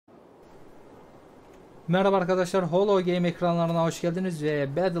Merhaba arkadaşlar, Hologame ekranlarına hoş geldiniz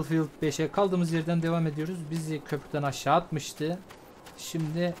ve Battlefield 5'e kaldığımız yerden devam ediyoruz. Bizi köprüden aşağı atmıştı.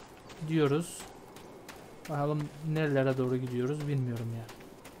 Şimdi gidiyoruz. Bakalım nerelere doğru gidiyoruz bilmiyorum ya.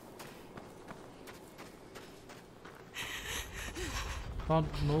 Lan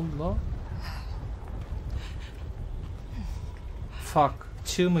ne oldu lan? Fuck,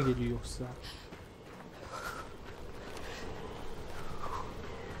 çığ mı geliyor yoksa?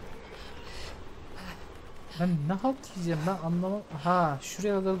 Ben ne halt diyeceğim, ben anlamam. Ha,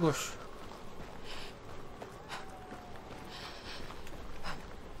 şuraya kadar koş.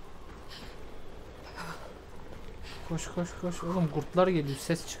 Koş koş koş. Oğlum kurtlar geliyor,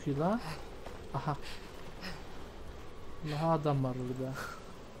 ses çıkıyor la. Aha. Daha adam var burada.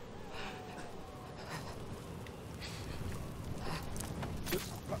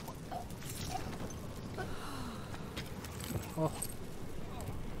 Oh.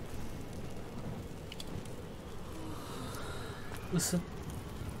 Isın.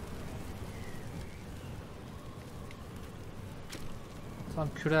 Tam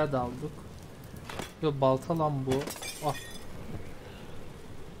küreğe daldık. Yo, balta lan bu. Ah.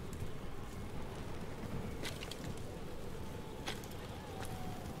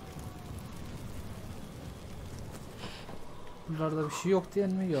 Buralarda bir şey yok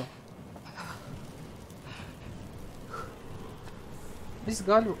diyen mi? Yok. Biz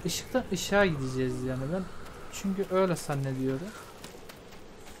galiba ışıktan ışığa gideceğiz yani, ben çünkü öyle zannediyorum.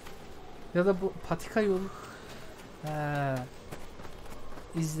 Ya da bu patika yolu. He.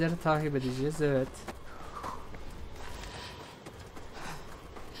 İzleri takip edeceğiz, evet.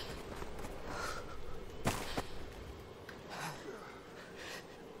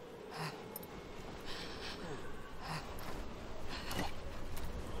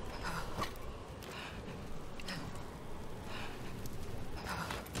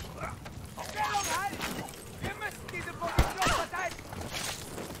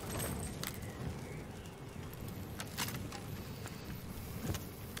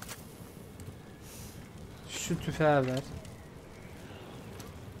 Şu tüfeği ver.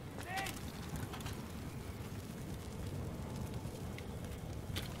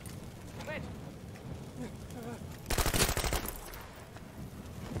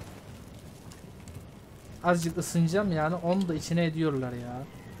 Azıcık ısınacağım yani, onu da içine ediyorlar ya.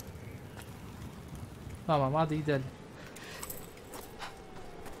 Tamam, hadi gidelim.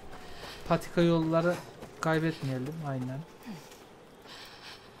 Patika yolları kaybetmeyelim, aynen.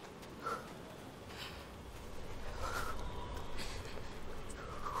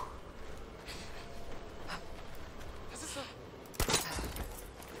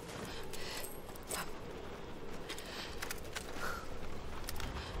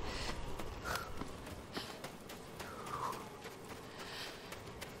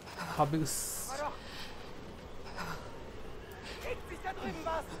 Abi ısın.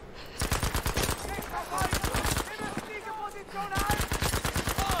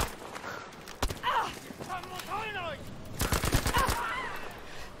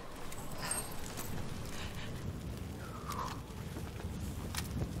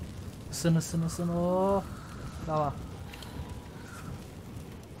 Oh. Tamam.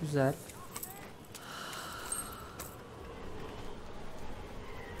 Güzel.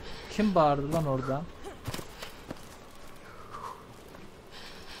 Kim bağırdı lan orada?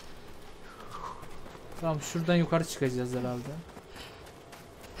 Tamam, şuradan yukarı çıkacağız herhalde.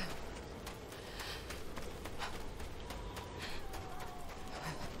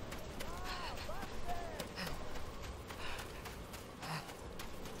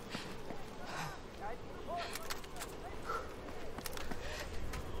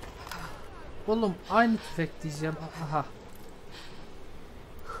 Oğlum aynı tüfek diyeceğim. Aha.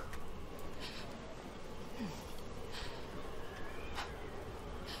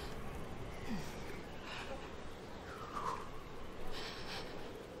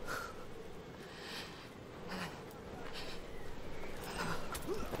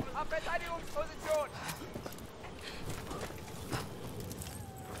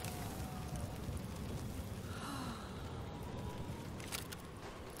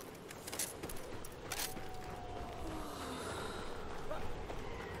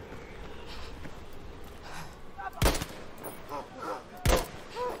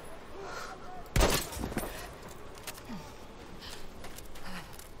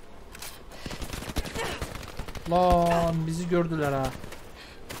 Lan bizi gördüler ha.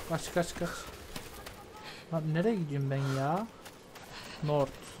 Kaç. Lan nereye gidiyorum ben ya?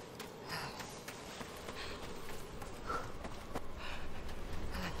 North.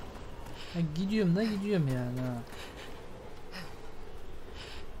 Ben gidiyorum yani ha.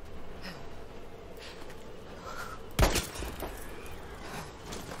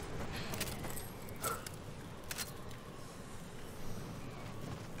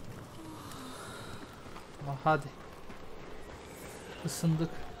 Hadi. Isındık.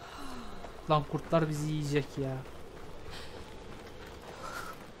 Lan kurtlar bizi yiyecek ya.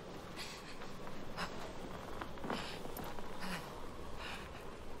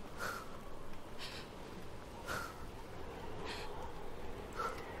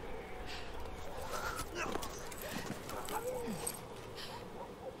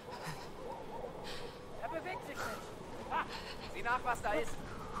 Sieh nach, was da ist.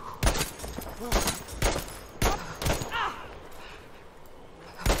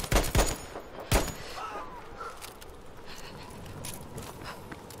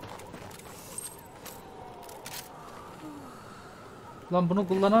 Lan bunu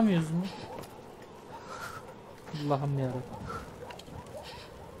kullanamıyoruz mu? Allah'ım yarabbim.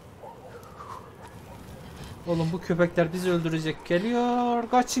 Oğlum bu köpekler bizi öldürecek. Geliyor.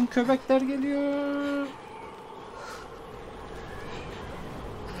 Kaçın, köpekler geliyor.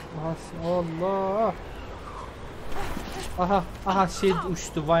 Allah. Aha, aha şey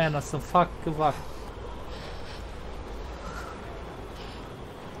uçtu, vay anasın. Fakkı var.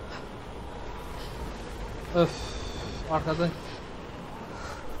 Öf. Arkadan.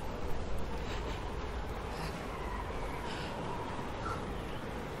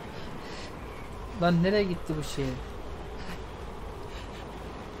 Lan nereye gitti bu şey?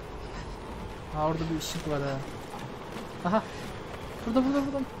 Ha orada bir ışık var ha. Aha. Burada.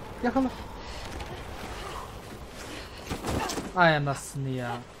 Yakala. Ay anasını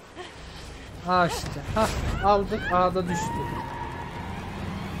ya. Ha işte. Ha aldık. Ağda düştü.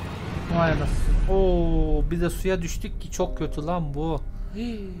 Vay anasını. Oo, bir de suya düştük ki çok kötü lan bu.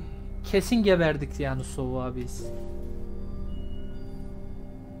 Kesin geberdik yani soğuğa biz.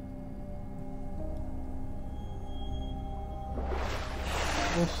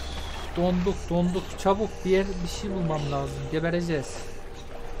 Of, donduk. Çabuk bir şey bulmam lazım. Gebereceğiz.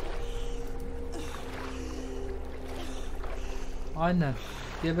 Aynen.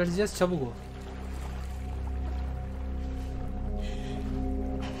 Gebereceğiz, çabuk ol.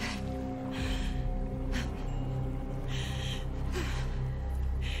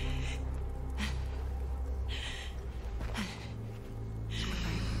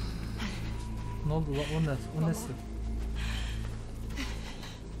 Ne oldu lan? O nesi?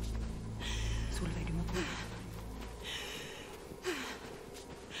 Solveig, du må gå.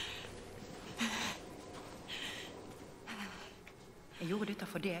 Jeg gjorde dette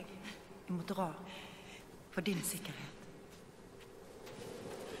for deg. Jeg må dra. For din sikkerhet.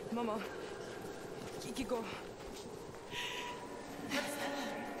 Mamma, ikke gå.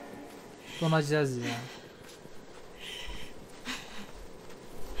 Donacağız ya.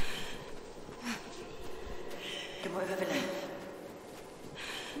 Du må overleve.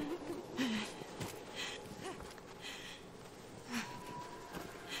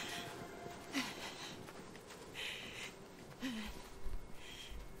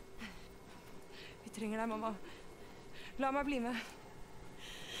 Vi trenger deg, mamma. La meg bli med.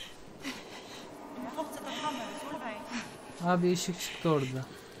 Du må fortsette fremover, Solveig. Abi ışık çıktı orada.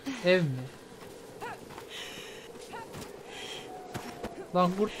 Ev mi?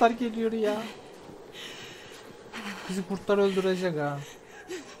 Lan kurtlar geliyor ya. Bizi kurtlar öldürecek ha.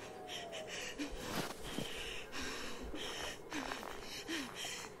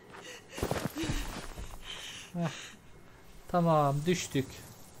 Heh. Tamam düştük.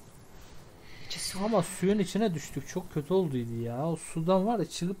 Ama suyun içine düştük. Çok kötü olduydu ya. O sudan var ya,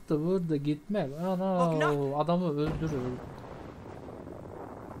 çıkıp da burada gitmek. Ana adamı öldürür.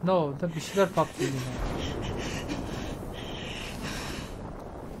 No, da bir şeyler patlıyor yine.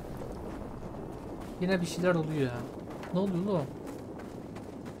 Yine bir şeyler oluyor ya. Ne oluyor lan?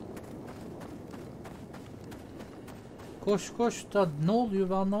 Koş da ne oluyor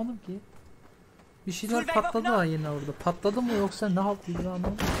ben anlamadım ki. Bir şeyler patladı ha yine orada. Patladı mı yoksa ne yaptı ben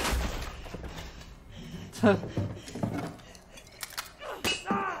anlamadım.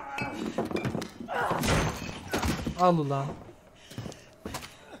 Al ulan.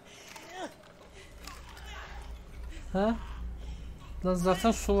 Ha? Lan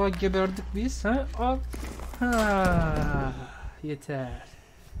zaten soğuğa geberdik biz. Ha? Al. Ha. Yeter.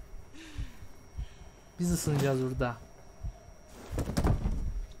 Biz ısınacağız burada.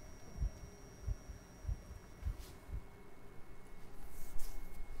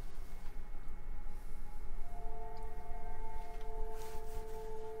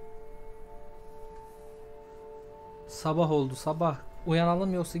 Sabah oldu, sabah.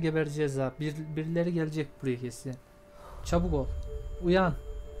 Uyanalım yoksa gebereceğiz ha. Birileri gelecek buraya kesin. Çabuk ol. Uyan.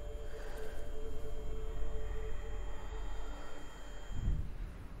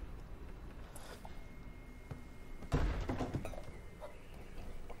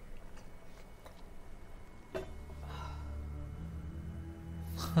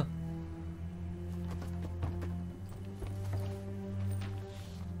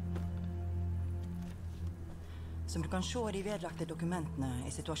 Som du kan se i de vedlagte dokumentene,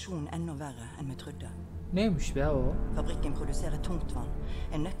 er situasjonen enda verre enn vi trodde. Neymiş be o? Fabrikken produserer tungtvann,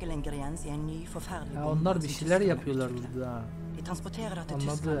 en nøkkelingrediens i en ny, forferdelig Ya bombe onlar bir som şeyler tyskerne yapıyorlar utvikler. burada. De transporterer det til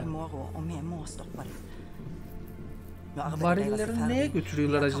Anladım. Tyskland i morgen, og vi må stoppe dem. Nå arbeider deres Varilleri ferdig. neye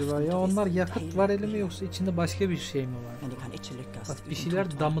götürüyorlar De har acaba kraften ya? til å Onlar vise yakıt hele varili mi byen. yoksa içinde başka bir şey mi var? Men de kan ikke lykkes Bak bir uten şeyler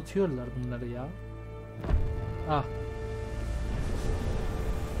tungtvann. damıtıyorlar bunları ya. Ah.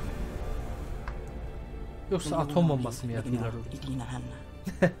 Yoksa atom bombası mı yapıyorlar I orada? dine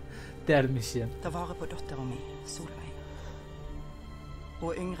hender. Dermişim. Ta vare på datteren min, Solveig.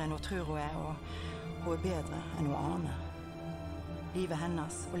 Hun er yngre enn hun tror hun er, og hun er bedre enn hun aner. Livet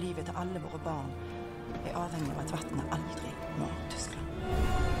hennes og livet til alle våre barn er avhengig av at vannet aldri når Tyskland.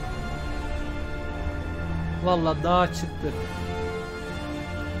 Vallahi dağa çıktı.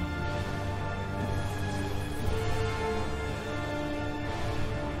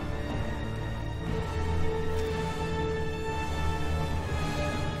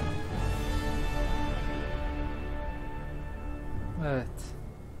 Evet.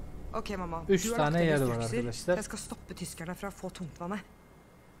 Ok, mamma. Üç Du har tane lagt yer inn var instrukser. arkadaşlar. Jeg skal stoppe tyskerne fra å få tungtvannet.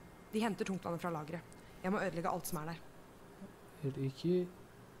 De henter tungtvannet fra lageret. Jeg må ødelegge alt som er der. 1, 2,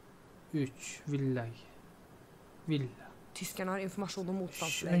 3. Villa. Villa. Tyskerne har informasjon om Önce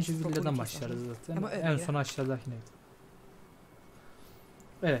motstandsledelsen på villadan politistasjonen. başlarız zaten. Ama öyle En ya. son aşağıdakine.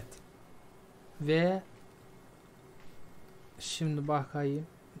 Evet. Ve şimdi bakayım.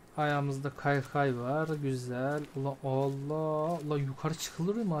 Ayağımızda kaykay var. Güzel. Ula Allah. Ula yukarı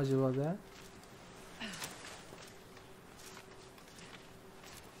çıkılır mı acaba be?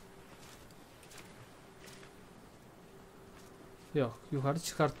 Yok. Yukarı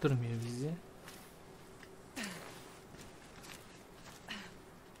çıkarttırmıyor bizi.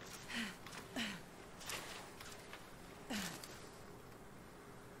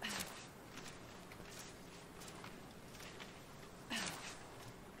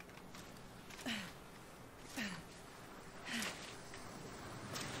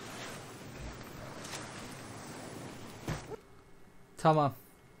 Tamam.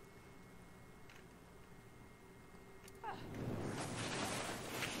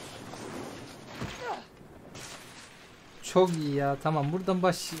 Çok iyi ya. Tamam.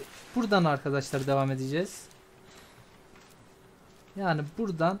 Buradan arkadaşlar devam edeceğiz. Yani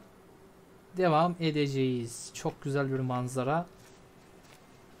buradan devam edeceğiz. Çok güzel bir manzara.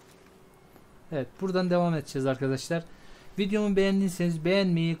 Evet, buradan devam edeceğiz arkadaşlar. Videomu beğendiyseniz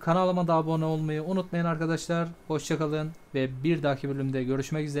beğenmeyi, kanalıma da abone olmayı unutmayın arkadaşlar. Hoşça kalın ve bir dahaki bölümde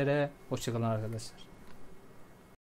görüşmek üzere. Hoşça kalın arkadaşlar.